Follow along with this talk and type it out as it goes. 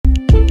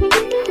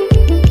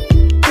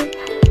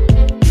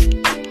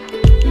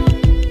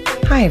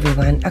Hi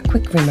everyone, a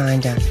quick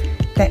reminder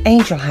that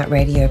Angel Heart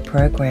Radio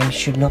programs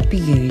should not be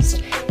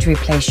used to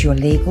replace your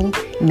legal,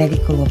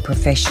 medical or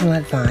professional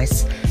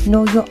advice,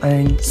 nor your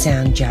own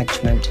sound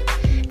judgment.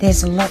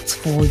 There's lots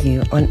for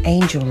you on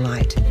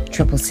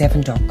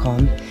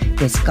angellight777.com.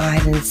 There's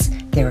guidance,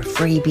 there are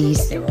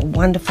freebies, there are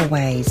wonderful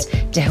ways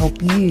to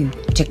help you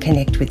to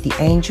connect with the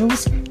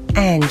angels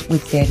and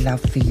with their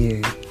love for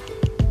you.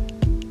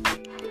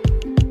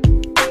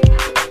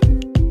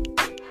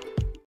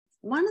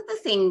 One of the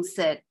things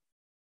that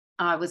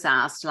I was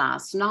asked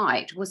last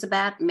night was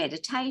about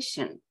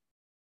meditation.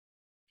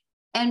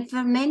 And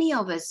for many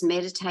of us,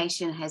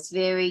 meditation has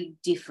very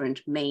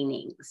different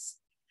meanings.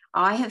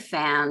 I have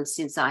found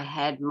since I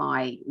had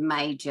my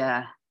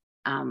major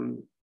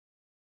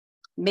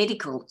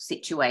medical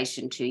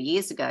situation 2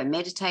 years ago,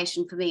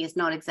 meditation for me is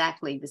not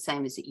exactly the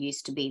same as it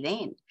used to be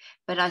then.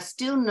 But I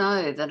still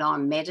know that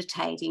I'm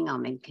meditating,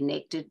 I'm in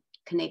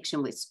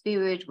connection with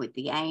spirit, with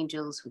the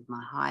angels, with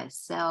my higher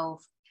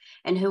self,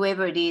 and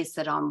whoever it is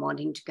that I'm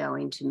wanting to go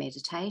into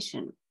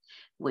meditation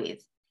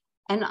with.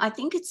 And I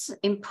think it's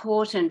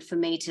important for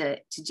me to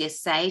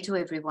just say to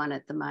everyone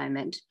at the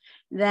moment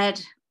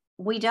that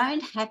we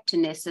don't have to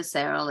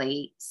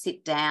necessarily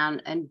sit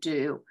down and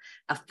do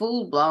a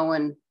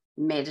full-blown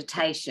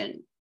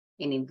meditation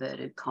in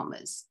inverted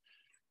commas.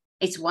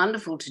 It's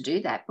wonderful to do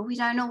that, but we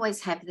don't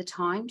always have the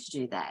time to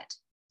do that.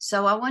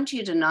 So I want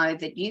you to know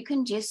that you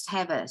can just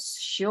have a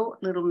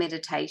short little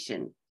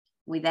meditation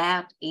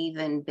without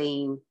even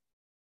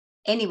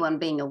anyone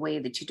being aware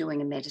that you're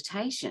doing a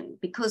meditation,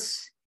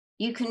 because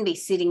you can be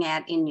sitting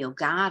out in your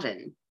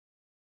garden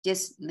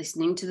just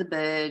listening to the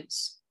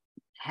birds,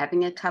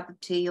 having a cup of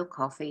tea or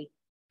coffee,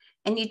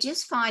 and you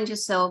just find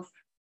yourself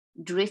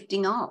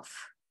drifting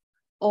off,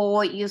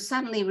 or you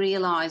suddenly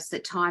realize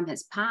that time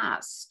has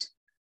passed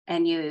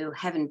and you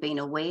haven't been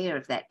aware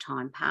of that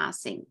time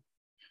passing.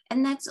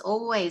 And that's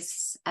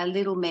always a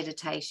little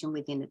meditation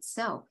within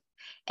itself.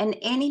 And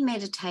any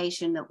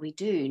meditation that we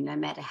do, no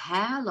matter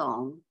how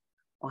long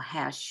or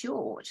how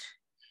short,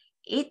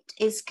 it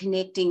is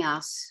connecting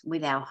us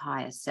with our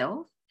higher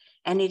self,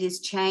 and it is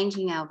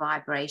changing our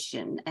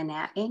vibration and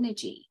our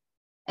energy.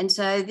 And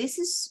so this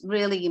is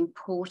really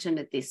important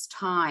at this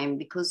time,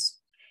 because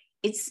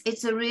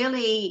it's a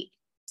really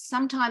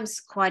sometimes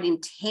quite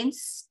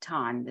intense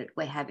time that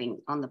we're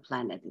having on the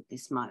planet at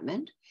this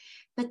moment,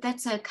 but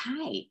that's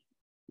okay.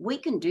 We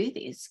can do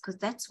this because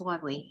that's why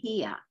we're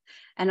here.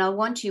 And I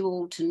want you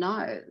all to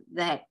know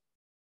that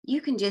you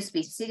can just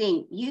be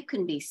sitting,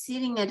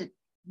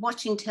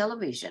 watching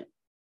television.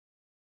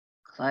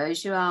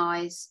 Close your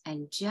eyes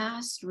and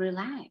just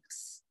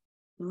relax.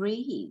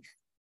 Breathe.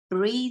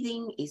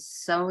 Breathing is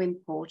so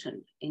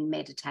important in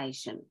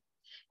meditation.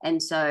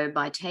 And so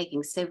by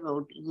taking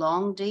several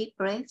long, deep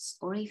breaths,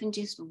 or even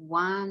just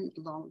one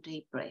long,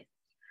 deep breath,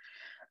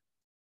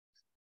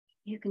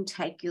 you can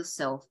take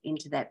yourself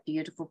into that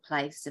beautiful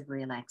place of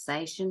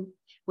relaxation,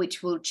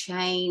 which will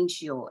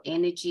change your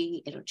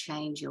energy, it'll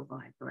change your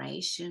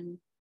vibration,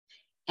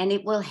 and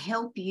it will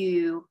help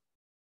you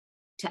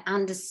to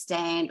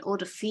understand or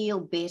to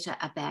feel better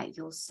about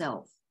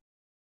yourself.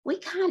 We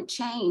can't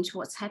change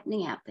what's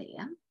happening out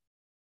there.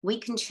 We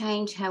can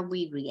change how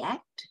we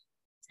react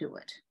to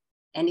it.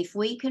 And if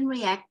we can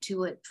react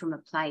to it from a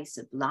place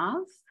of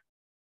love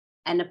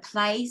and a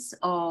place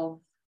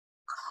of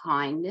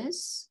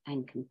kindness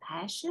and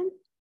compassion,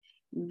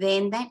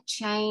 then that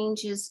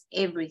changes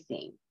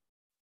everything.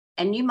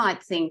 And you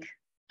might think,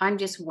 I'm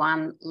just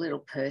one little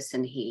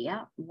person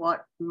here.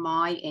 What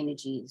my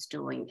energy is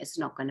doing is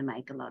not going to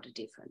make a lot of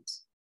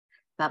difference.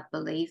 But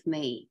believe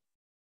me,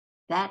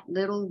 that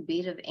little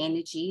bit of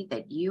energy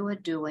that you are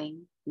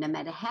doing, no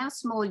matter how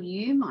small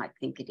you might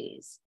think it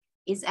is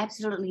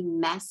absolutely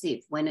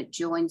massive when it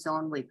joins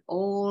on with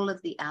all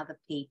of the other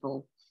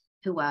people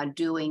who are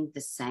doing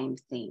the same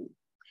thing.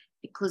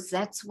 Because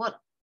that's what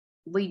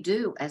we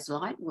do as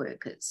light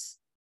workers.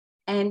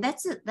 And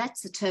that's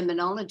a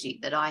terminology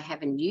that I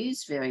haven't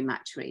used very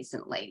much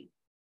recently.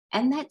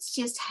 And that's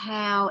just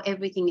how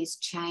everything is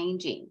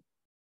changing.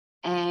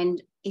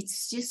 And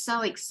it's just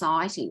so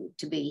exciting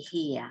to be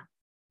here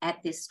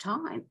at this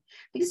time.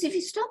 Because if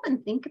you stop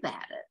and think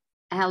about it,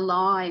 our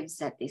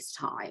lives at this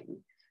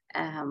time,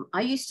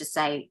 I used to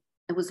say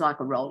it was like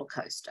a roller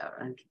coaster,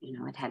 and,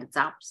 it had its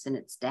ups and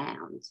its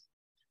downs.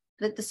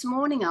 But this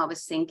morning I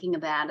was thinking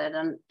about it,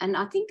 and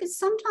I think it's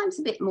sometimes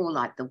a bit more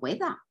like the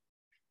weather,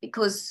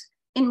 because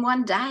in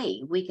one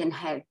day we can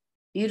have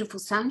beautiful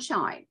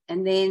sunshine,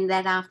 and then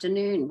that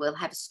afternoon we'll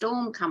have a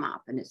storm come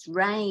up and it's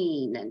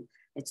rain and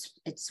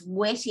it's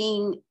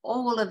wetting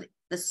all of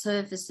the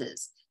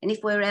surfaces. And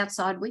if we're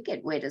outside, we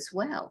get wet as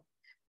well.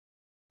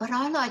 But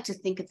I like to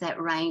think of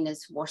that rain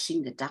as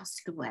washing the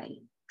dust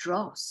away,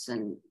 dross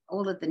and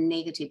all of the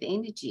negative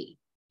energy.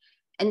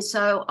 And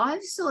so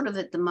I've sort of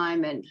at the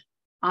moment,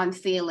 I'm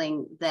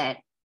feeling that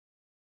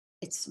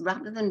it's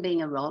rather than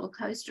being a roller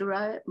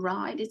coaster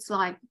ride, it's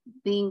like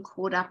being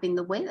caught up in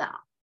the weather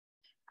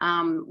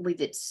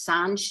with its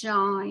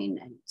sunshine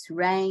and its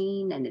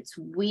rain and its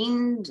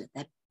wind.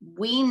 That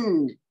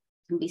wind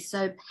can be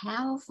so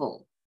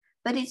powerful.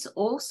 but it's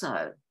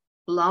also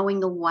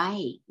blowing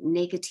away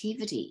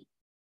negativity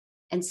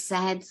and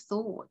sad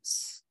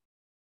thoughts.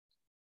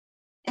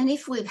 And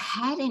if we've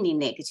had any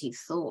negative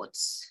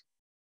thoughts,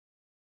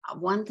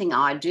 one thing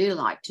I do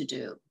like to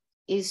do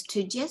is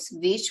to just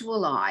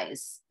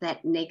visualize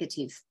that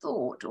negative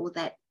thought or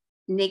that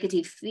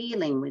negative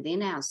feeling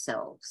within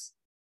ourselves.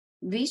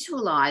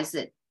 Visualize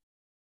it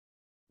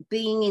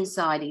being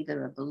inside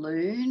either a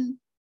balloon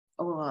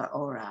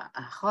or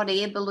a hot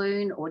air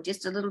balloon or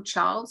just a little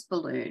child's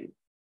balloon.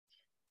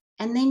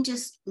 And then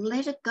just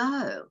let it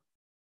go.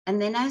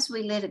 And then as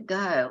we let it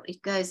go,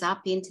 it goes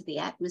up into the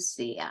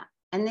atmosphere,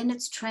 and then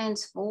it's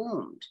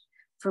transformed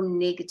from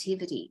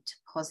negativity to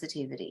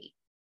positivity.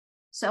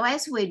 So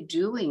as we're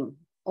doing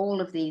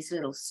all of these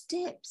little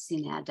steps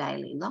in our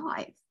daily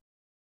life,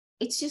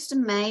 it's just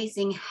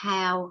amazing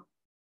how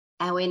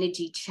our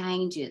energy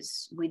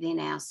changes within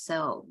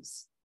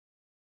ourselves.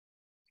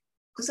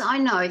 Because I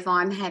know if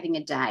I'm having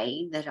a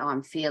day that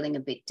I'm feeling a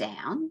bit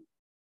down,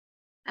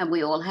 and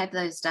we all have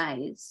those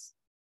days,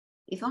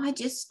 if I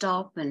just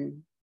stop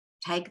and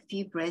take a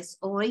few breaths,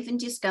 or even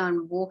just go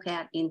and walk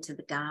out into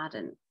the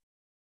garden,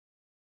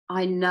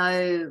 I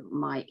know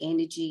my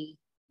energy,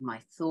 my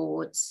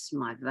thoughts,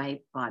 my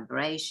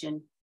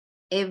vibration,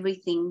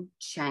 everything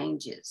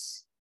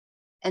changes.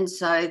 And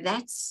so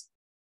that's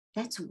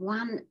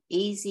one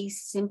easy,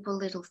 simple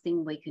little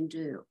thing we can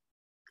do.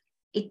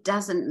 It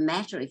doesn't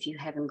matter if you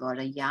haven't got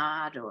a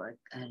yard or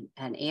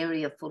an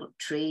area full of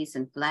trees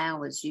and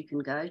flowers you can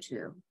go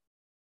to.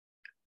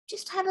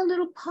 Just have a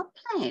little pot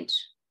plant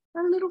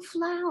or a little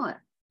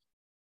flower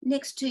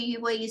next to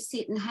you where you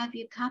sit and have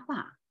your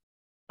cuppa.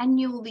 And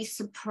you will be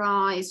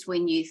surprised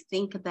when you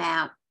think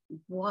about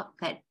what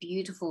that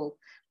beautiful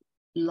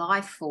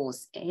life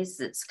force is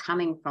that's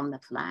coming from the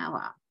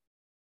flower.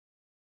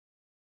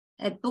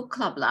 At book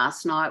club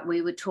last night,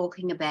 we were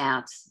talking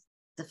about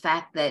the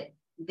fact that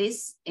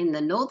this in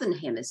the Northern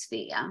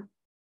Hemisphere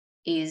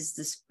is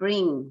the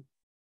spring.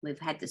 We've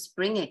had the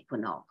spring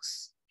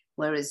equinox,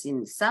 whereas in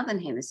the Southern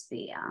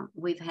Hemisphere,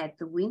 we've had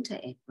the winter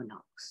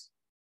equinox.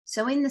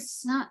 So in the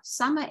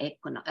summer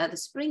equinox, the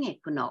spring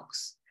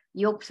equinox,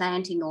 you're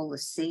planting all the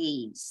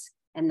seeds,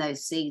 and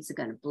those seeds are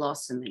going to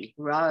blossom and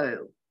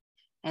grow,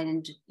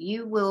 and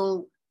you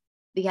will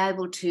be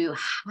able to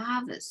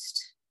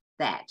harvest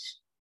that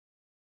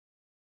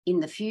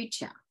in the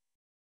future.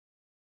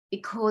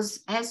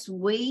 Because as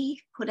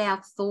we put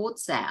our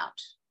thoughts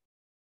out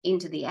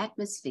into the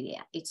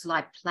atmosphere, it's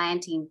like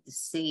planting the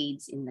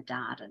seeds in the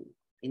garden,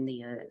 in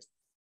the earth.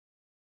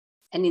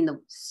 And in the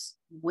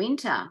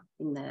winter,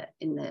 in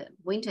the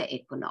winter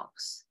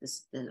equinox,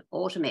 the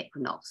autumn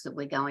equinox that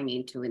we're going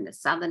into in the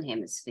Southern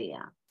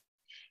Hemisphere,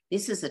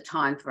 this is a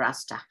time for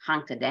us to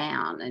hunker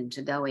down and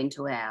to go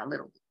into our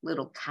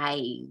little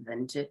cave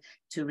and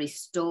to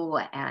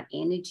restore our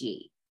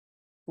energy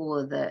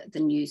for the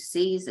new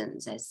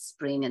seasons as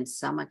spring and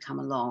summer come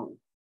along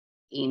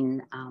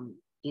in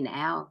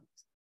our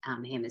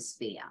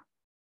hemisphere.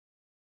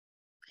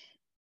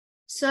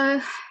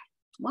 So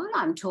while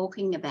I'm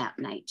talking about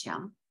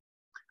nature,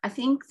 I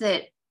think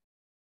that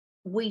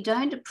we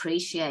don't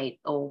appreciate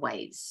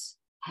always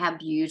how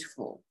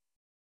beautiful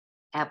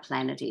our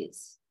planet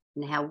is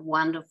and how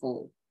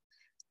wonderful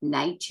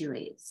nature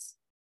is.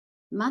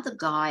 Mother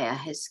Gaia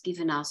has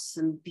given us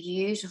some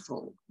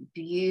beautiful,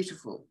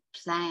 beautiful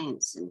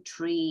plants and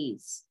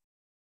trees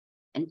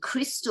and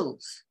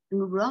crystals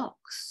and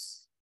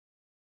rocks.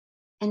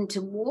 And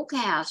to walk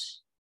out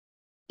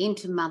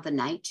into Mother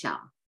Nature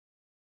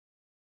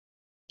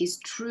is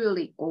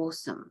truly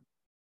awesome,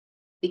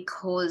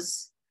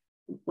 because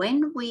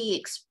when we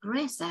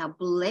express our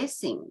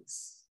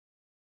blessings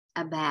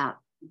about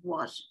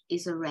what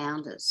is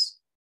around us,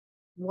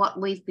 what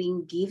we've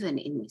been given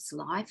in this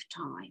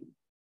lifetime,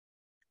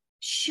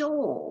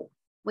 sure,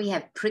 we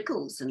have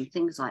prickles and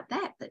things like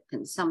that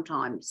can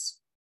sometimes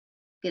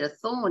get a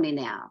thorn in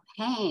our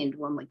hand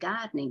when we're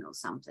gardening or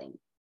something.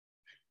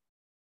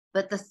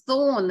 But the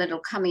thorn that'll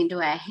come into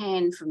our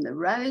hand from the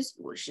rose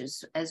bush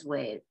as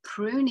we're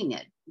pruning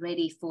it,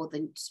 ready for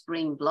the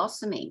spring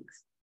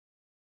blossomings,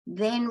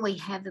 then we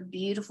have a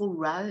beautiful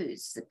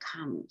rose that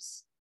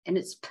comes, and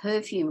its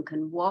perfume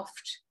can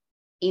waft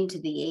into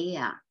the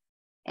air,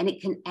 and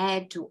it can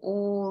add to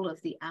all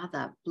of the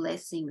other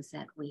blessings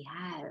that we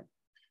have.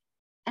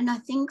 And I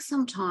think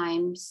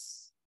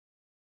sometimes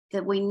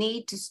that we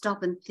need to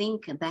stop and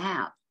think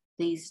about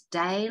these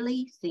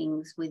daily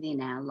things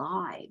within our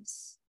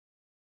lives.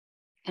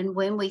 And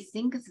when we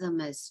think of them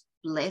as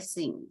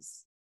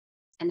blessings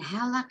and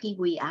how lucky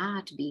we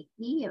are to be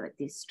here at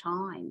this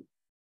time,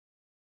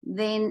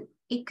 then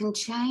it can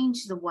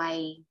change the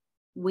way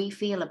we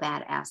feel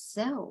about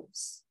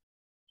ourselves.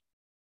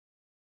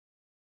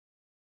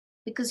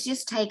 Because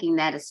just taking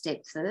that a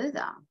step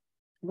further,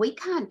 we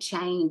can't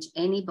change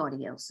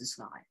anybody else's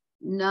life.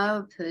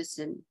 No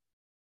person,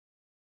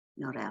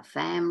 not our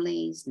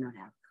families, not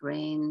our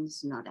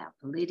friends, not our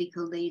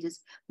political leaders.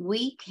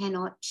 We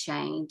cannot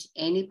change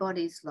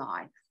anybody's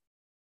life.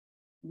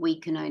 We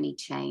can only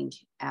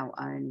change our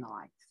own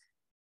life.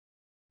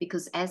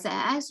 because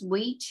as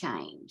we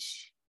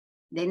change,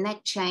 then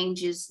that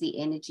changes the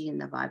energy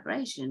and the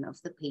vibration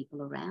of the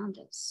people around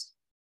us.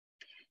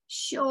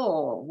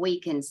 Sure, we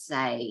can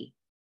say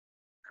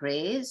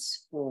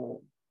prayers for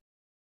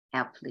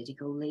our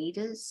political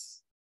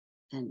leaders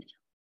and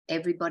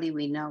everybody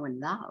we know and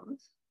love,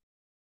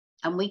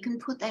 and we can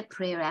put that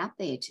prayer out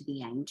there to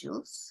the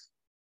angels.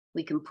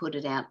 We can put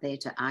it out there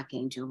to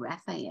Archangel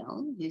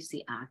Raphael, who's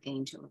the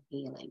Archangel of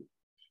Healing,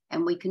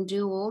 and we can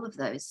do all of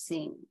those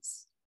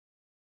things.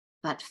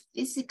 But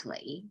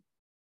physically,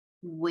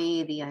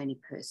 we're the only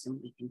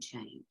person we can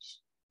change.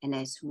 And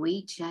as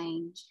we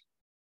change,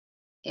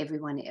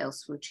 everyone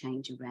else will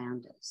change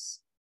around us.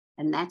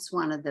 And that's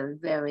one of the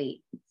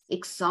very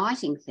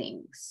exciting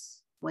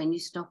things when you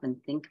stop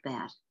and think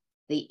about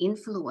the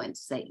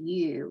influence that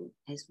you,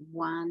 as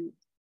one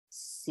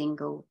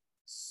single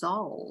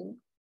soul,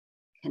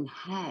 can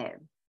have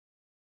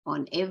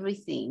on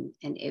everything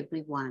and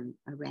everyone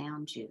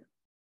around you.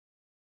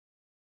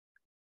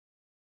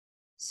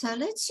 So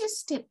let's just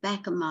step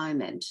back a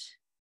moment,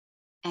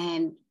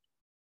 and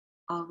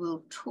I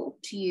will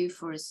talk to you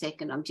for a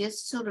second. I'm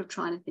just sort of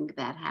trying to think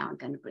about how I'm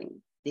going to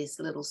bring this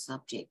little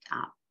subject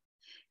up.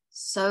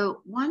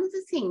 So one of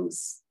the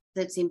things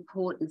that's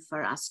important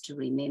for us to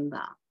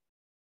remember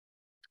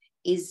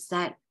is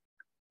that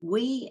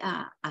we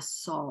are a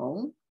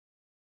soul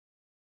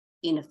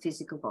in a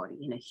physical body,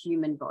 in a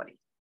human body.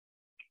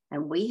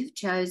 And we have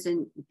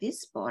chosen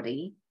this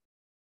body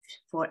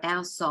for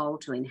our soul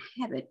to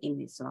inhabit in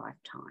this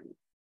lifetime.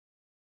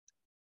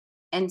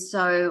 And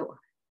so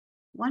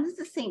one of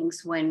the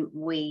things when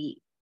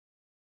we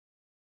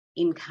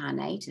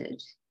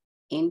incarnated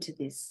into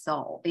this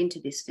soul, into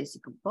this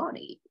physical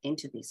body,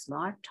 into this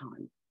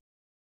lifetime,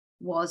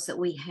 was that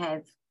we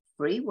have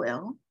free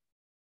will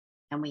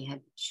and we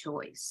have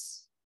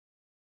choice.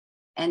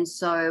 And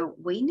so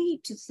we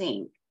need to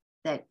think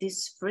that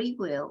this free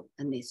will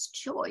and this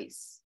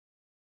choice,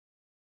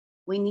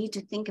 we need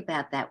to think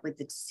about that with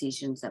the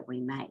decisions that we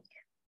make.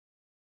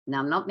 Now,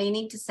 I'm not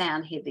meaning to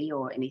sound heavy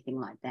or anything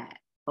like that,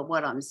 but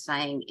what I'm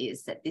saying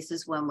is that this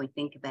is when we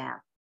think about,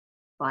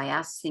 by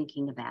us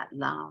thinking about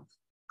love,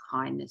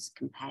 kindness,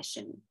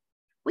 compassion.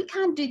 We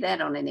can't do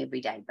that on an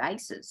everyday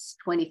basis,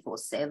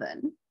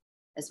 24/7,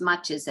 as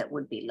much as it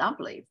would be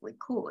lovely if we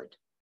could.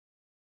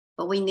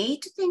 But we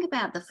need to think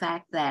about the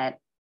fact that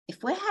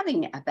if we're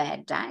having a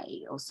bad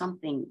day or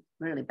something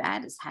really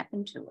bad has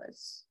happened to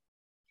us,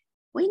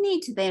 we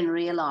need to then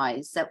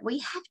realize that we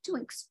have to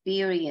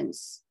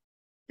experience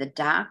the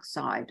dark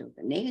side or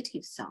the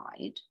negative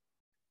side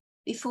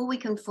before we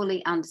can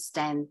fully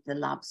understand the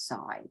love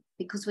side,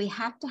 because we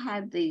have to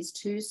have these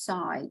two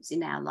sides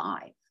in our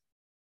life,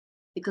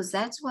 because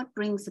that's what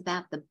brings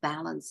about the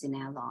balance in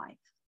our life.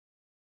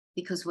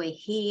 Because we're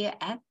here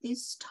at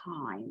this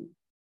time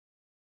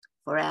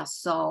for our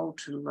soul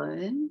to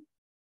learn,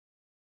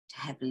 to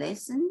have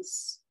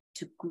lessons,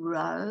 to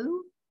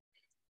grow,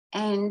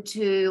 and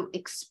to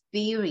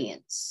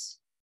experience.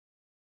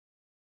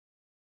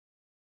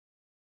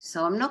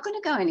 So I'm not going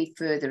to go any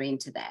further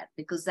into that,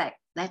 because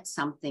that's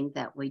something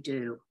that we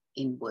do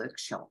in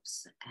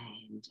workshops,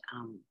 and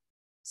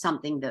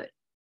something that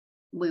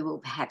we will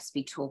perhaps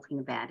be talking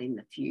about in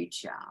the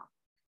future,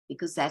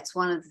 because that's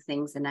one of the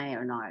things Anaya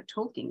and I are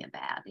talking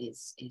about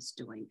is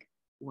doing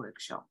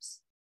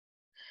workshops.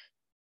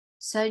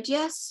 So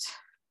just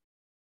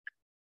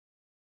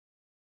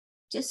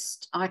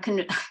I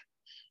can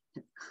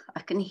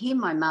hear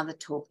my mother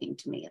talking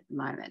to me at the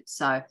moment.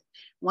 So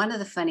one of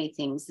the funny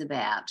things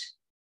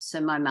so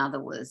my mother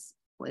was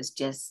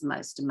just the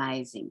most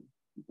amazing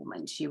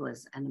woman. She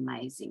was an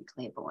amazing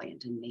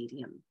clairvoyant and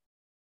medium.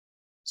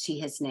 She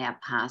has now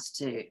passed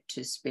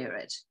to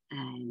spirit,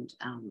 and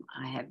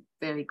I have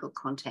very good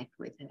contact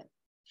with her.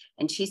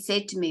 And she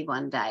said to me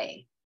one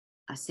day,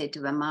 I said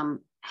to her,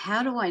 "Mum,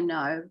 how do I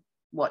know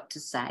what to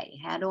say?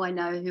 How do I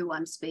know who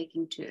I'm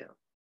speaking to?"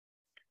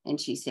 And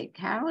she said,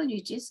 "Carol,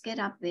 you just get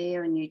up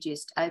there and you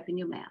just open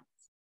your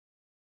mouth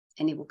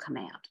and it will come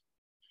out."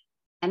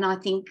 And I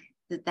think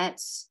that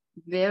that's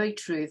very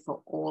true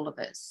for all of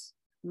us.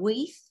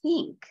 We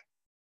think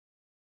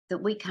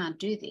that we can't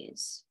do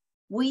this.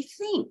 We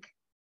think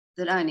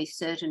that only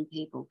certain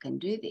people can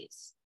do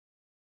this.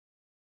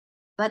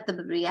 But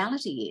the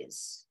reality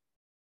is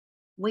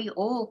we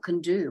all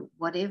can do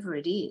whatever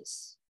it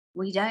is.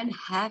 We don't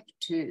have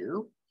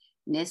to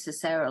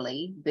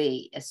necessarily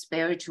be a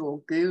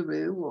spiritual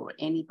guru or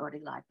anybody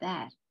like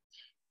that.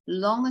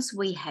 Long as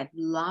we have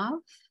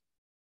love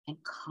and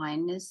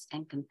kindness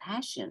and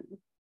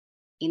compassion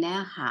in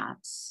our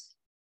hearts,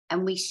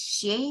 and we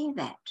share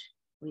that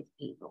with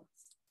people.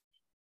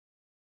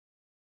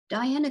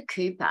 Diana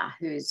Cooper,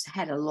 who's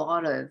had a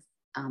lot of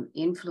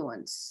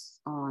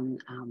influence on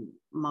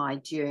my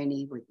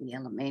journey with the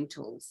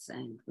elementals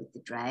and with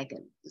the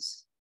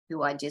dragons,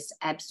 who I just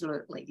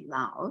absolutely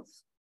love,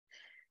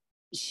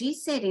 she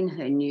said in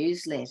her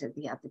newsletter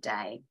the other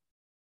day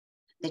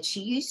that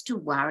she used to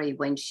worry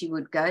when she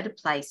would go to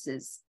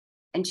places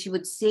And she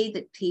would see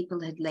that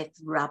people had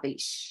left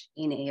rubbish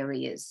in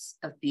areas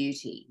of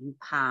beauty, in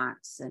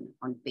parks and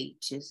on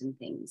beaches and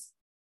things.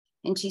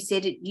 And she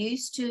said it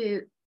used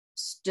to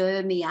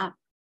stir me up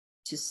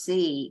to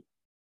see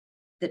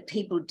that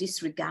people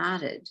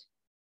disregarded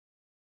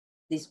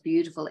this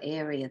beautiful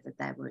area that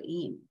they were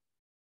in.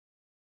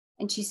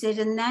 And she said,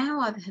 and now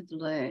I have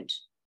learned,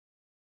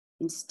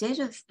 instead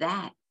of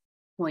that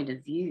point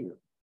of view,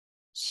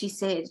 she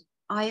said,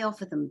 I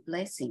offer them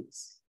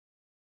blessings.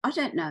 I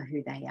don't know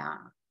who they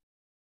are,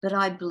 but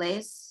I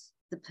bless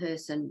the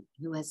person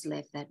who has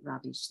left that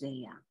rubbish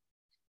there.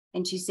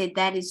 And she said,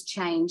 that is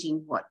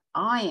changing what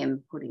I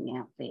am putting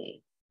out there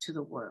to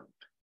the world.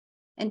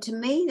 And to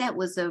me, that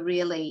was a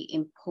really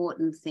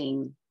important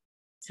thing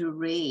to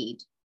read,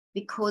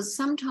 because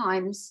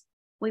sometimes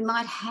we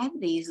might have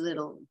these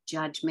little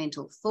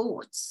judgmental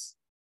thoughts,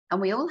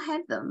 and we all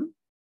have them.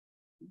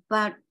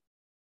 But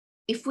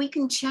if we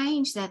can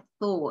change that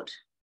thought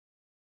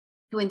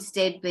to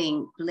instead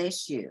being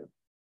bless you,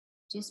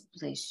 just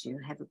bless you,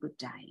 have a good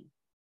day,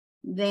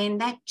 then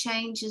that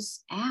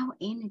changes our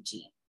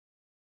energy.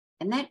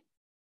 And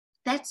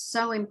that's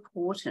so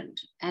important.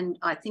 And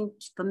I think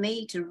for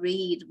me to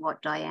read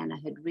what Diana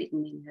had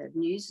written in her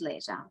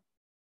newsletter,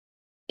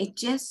 it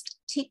just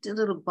ticked a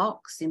little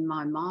box in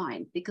my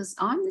mind, because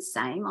I'm the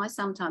same. I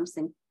sometimes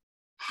think,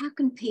 how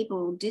can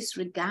people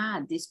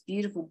disregard this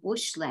beautiful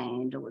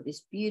bushland or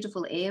this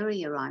beautiful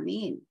area I'm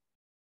in?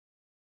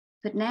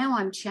 But now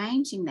I'm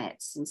changing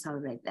that since I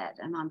read that,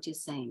 and I'm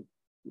just saying,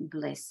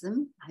 bless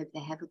them, I hope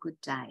they have a good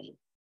day.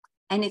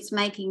 And it's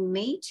making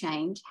me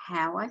change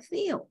how I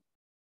feel.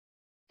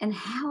 And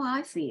how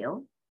I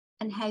feel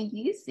and how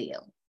you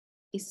feel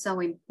is so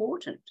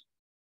important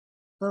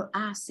for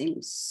us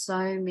in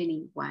so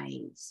many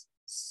ways,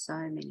 so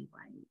many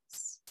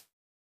ways.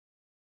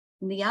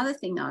 And the other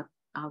thing I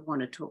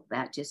want to talk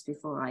about just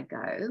before I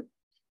go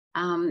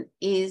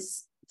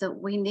is that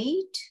we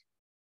need,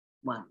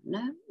 well,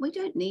 no, we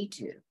don't need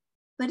to,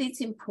 but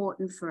it's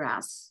important for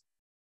us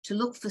to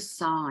look for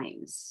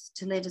signs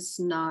to let us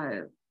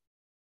know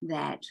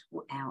that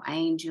our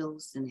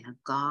angels and our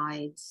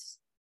guides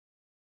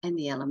and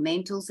the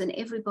elementals and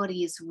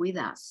everybody is with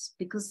us,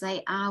 because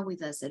they are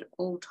with us at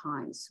all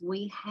times.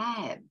 We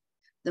have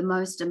the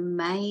most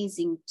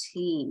amazing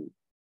team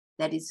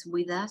that is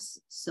with us,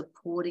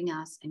 supporting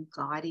us and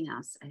guiding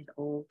us at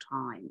all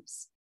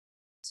times.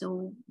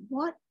 So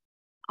what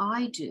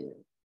I do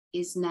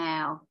is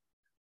now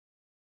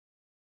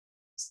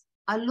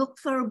I look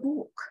for a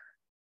book,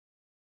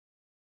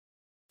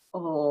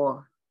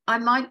 or I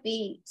might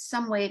be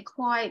somewhere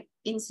quite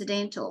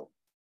incidental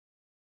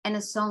and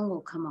a song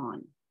will come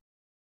on.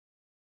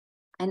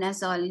 And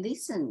as I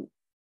listen,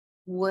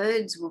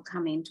 words will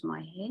come into my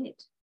head.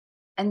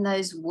 And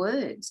those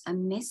words are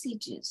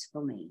messages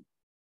for me.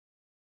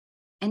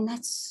 And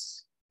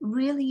that's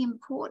really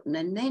important.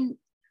 And then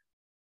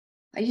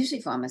I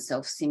usually find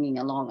myself singing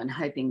along and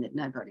hoping that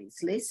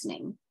nobody's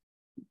listening.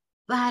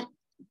 But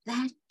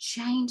that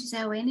changes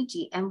our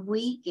energy, and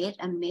we get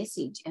a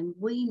message, and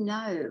we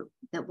know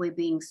that we're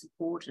being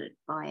supported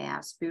by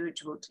our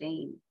spiritual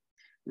team.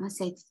 And I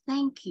say,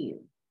 thank you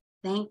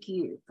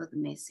for the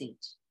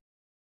message,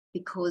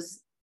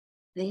 because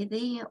they're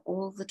there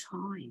all the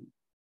time.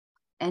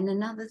 And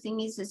another thing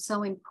is, it's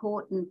so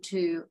important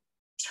to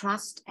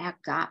trust our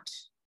gut,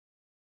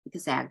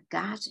 because our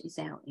gut is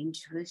our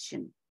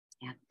intuition.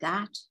 Our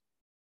gut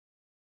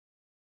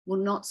will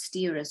not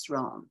steer us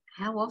wrong.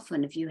 How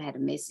often have you had a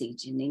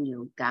message and in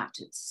your gut,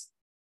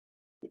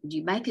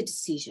 you make a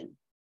decision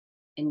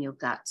and your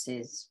gut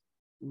says,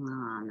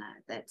 oh, no,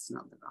 that's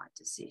not the right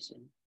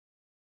decision.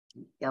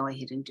 Go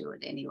ahead and do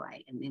it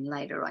anyway. And then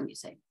later on you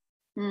say,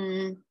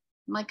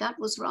 my gut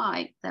was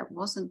right. That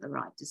wasn't the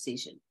right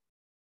decision.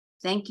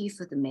 Thank you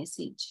for the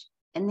message.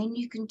 And then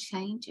you can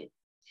change it.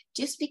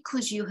 Just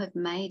because you have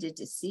made a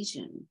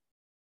decision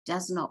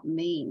does not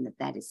mean that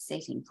that is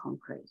set in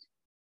concrete.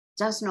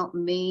 Does not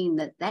mean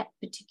that that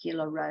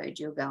particular road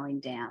you're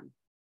going down,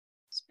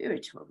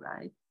 spiritual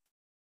road,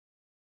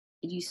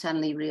 you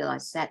suddenly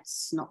realize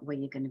that's not where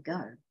you're going to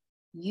go.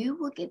 You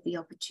will get the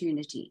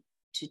opportunity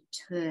to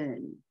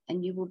turn,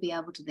 and you will be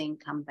able to then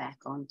come back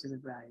onto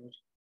the road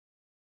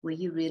where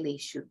you really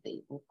should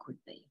be or could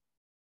be.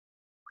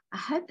 I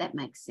hope that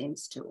makes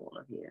sense to all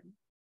of you.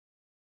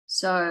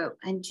 So,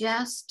 and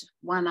just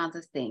one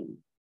other thing.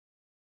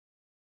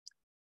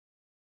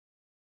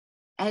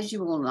 As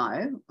you all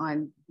know,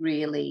 I'm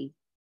really,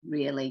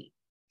 really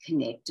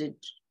connected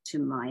to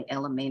my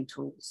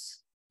elementals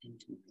and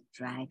to my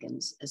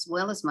dragons, as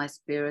well as my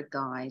spirit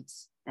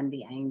guides and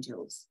the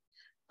angels.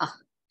 Oh,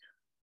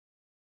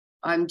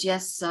 I'm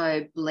just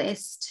so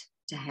blessed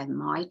to have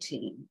my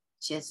team,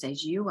 just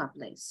as you are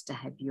blessed to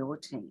have your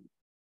team.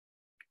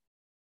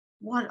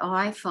 What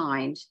I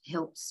find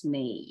helps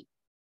me,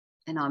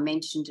 and I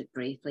mentioned it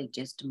briefly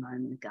just a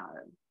moment ago,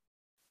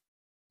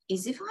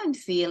 is if I'm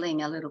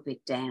feeling a little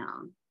bit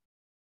down,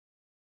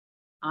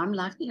 I'm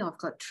lucky I've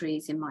got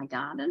trees in my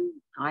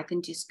garden. I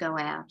can just go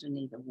out and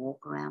either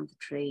walk around the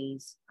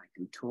trees, I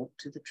can talk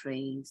to the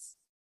trees.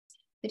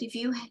 But if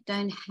you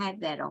don't have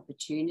that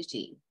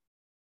opportunity,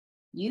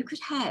 you could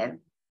have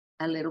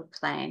a little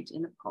plant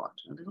in a pot,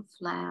 a little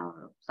flower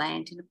or a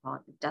plant in a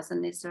pot. It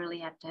doesn't necessarily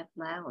have to have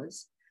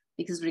flowers,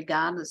 because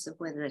regardless of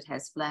whether it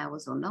has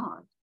flowers or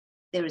not,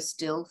 there are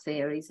still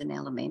fairies and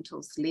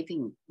elementals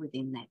living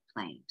within that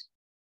plant.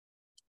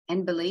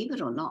 And believe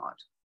it or not,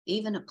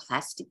 even a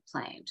plastic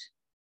plant,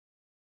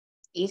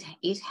 it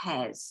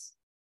has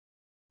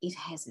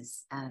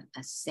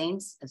a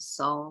sense, a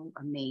soul,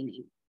 a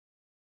meaning.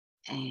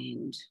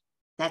 And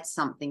that's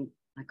something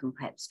I can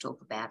perhaps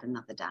talk about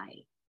another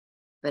day.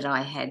 But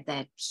I had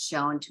that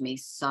shown to me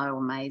so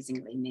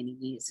amazingly many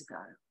years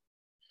ago.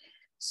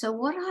 So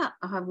what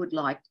I would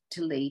like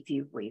to leave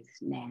you with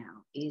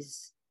now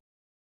is,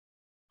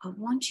 I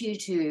want you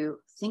to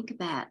think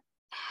about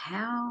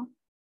how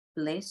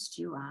blessed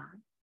you are,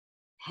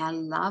 how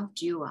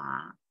loved you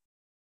are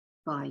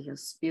by your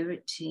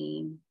spirit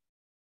team,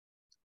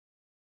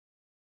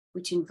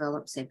 which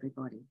envelops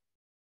everybody.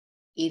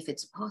 If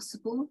it's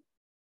possible,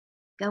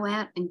 go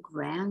out and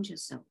ground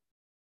yourself.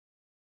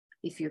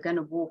 If you're going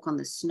to walk on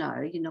the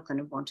snow, you're not going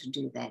to want to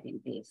do that in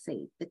bare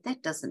feet, but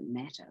that doesn't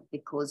matter,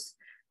 because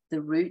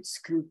the roots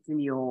can from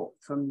your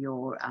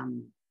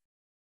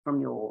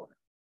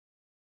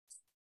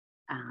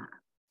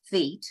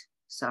feet.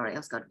 Sorry,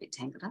 I got a bit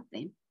tangled up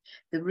then.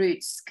 The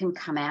roots can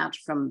come out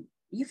from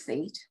your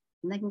feet,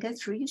 and they can go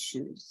through your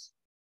shoes,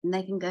 and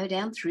they can go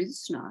down through the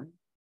snow,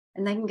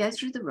 and they can go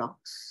through the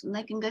rocks, and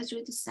they can go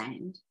through the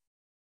sand,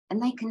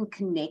 and they can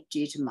connect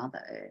you to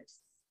Mother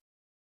Earth.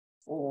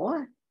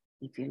 Or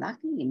if you're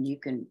lucky, and you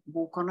can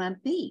walk on a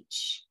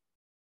beach,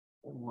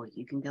 or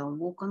you can go and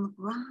walk on the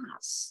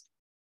grass.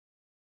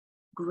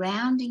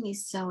 Grounding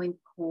is so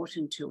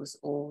important to us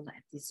all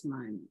at this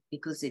moment,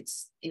 because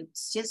it's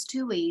just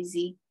too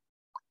easy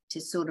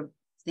to sort of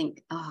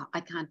think, oh, I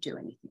can't do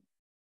anything.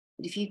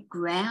 But if you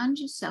ground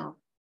yourself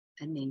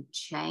and then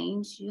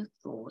change your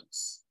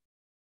thoughts,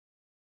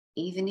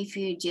 even if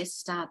you just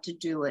start to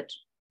do it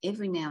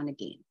every now and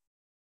again,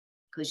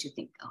 because you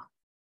think, oh,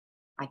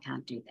 I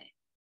can't do that.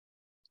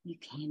 You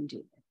can do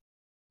that.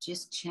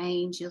 Just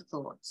change your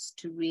thoughts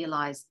to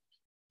realize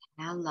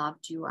how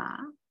loved you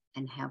are,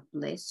 and how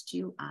blessed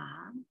you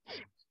are,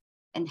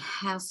 and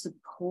how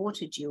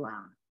supported you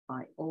are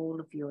by all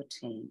of your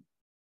team.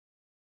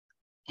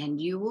 And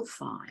you will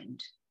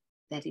find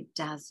that it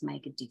does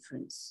make a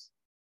difference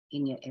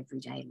in your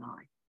everyday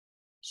life.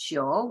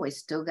 Sure, we're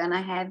still going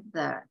to have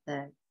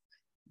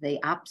the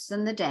ups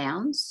and the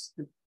downs,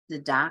 the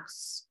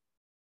darks.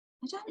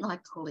 I don't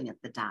like calling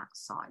it the dark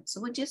side, so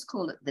we'll just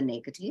call it the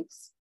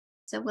negatives.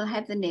 So we'll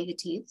have the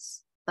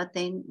negatives, but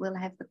then we'll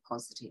have the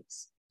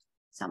positives.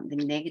 Something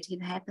negative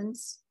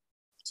happens,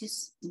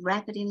 just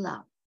wrap it in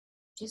love.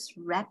 Just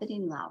wrap it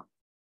in love.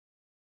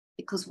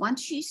 Because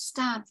once you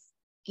start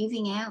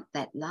giving out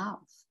that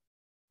love,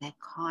 that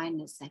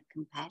kindness, that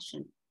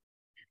compassion,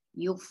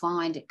 you'll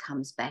find it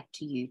comes back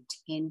to you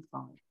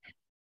tenfold.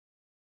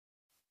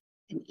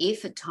 And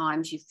if at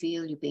times you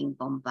feel you're being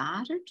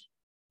bombarded,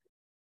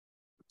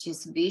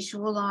 just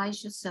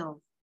visualize yourself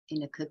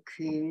in a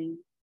cocoon,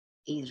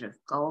 either of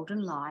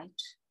golden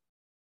light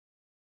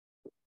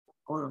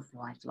or of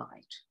white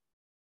light.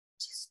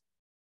 Just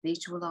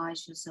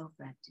visualize yourself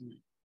wrapped in it.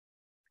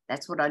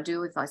 That's what I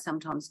do if I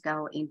sometimes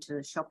go into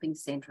a shopping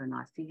centre and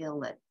I feel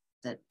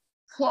that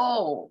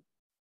whoa,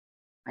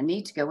 I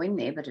need to go in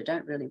there, but I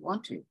don't really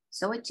want to.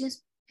 So I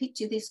just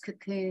picture this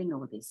cocoon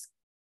or this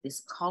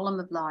column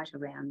of light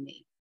around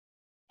me,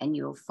 and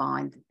you'll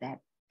find that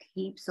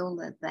keeps all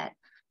of that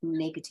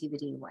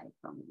negativity away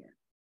from you.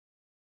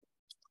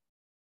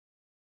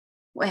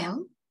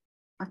 Well,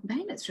 I've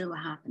made it through a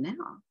half an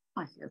hour.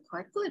 I feel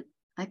quite good.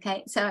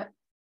 Okay, so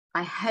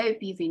I hope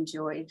you've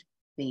enjoyed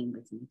being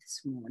with me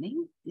this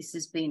morning. This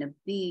has been a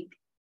big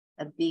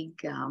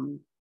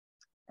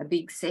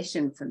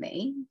session for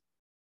me,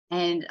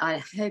 and I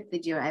hope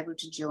that you're able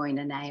to join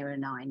Anaya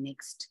and I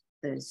next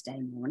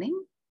Thursday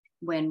morning,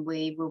 when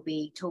we will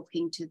be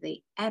talking to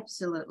the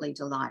absolutely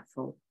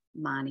delightful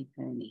Marnie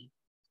Perney.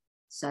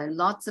 So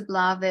lots of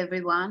love,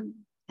 everyone.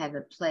 Have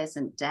a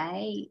pleasant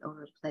day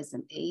or a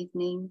pleasant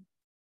evening,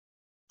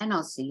 and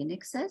I'll see you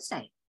next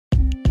Thursday.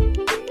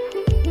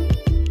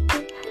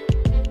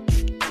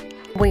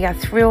 We are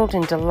thrilled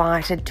and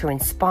delighted to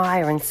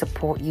inspire and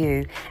support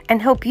you and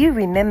help you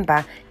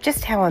remember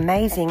just how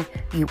amazing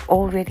you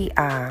already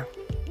are.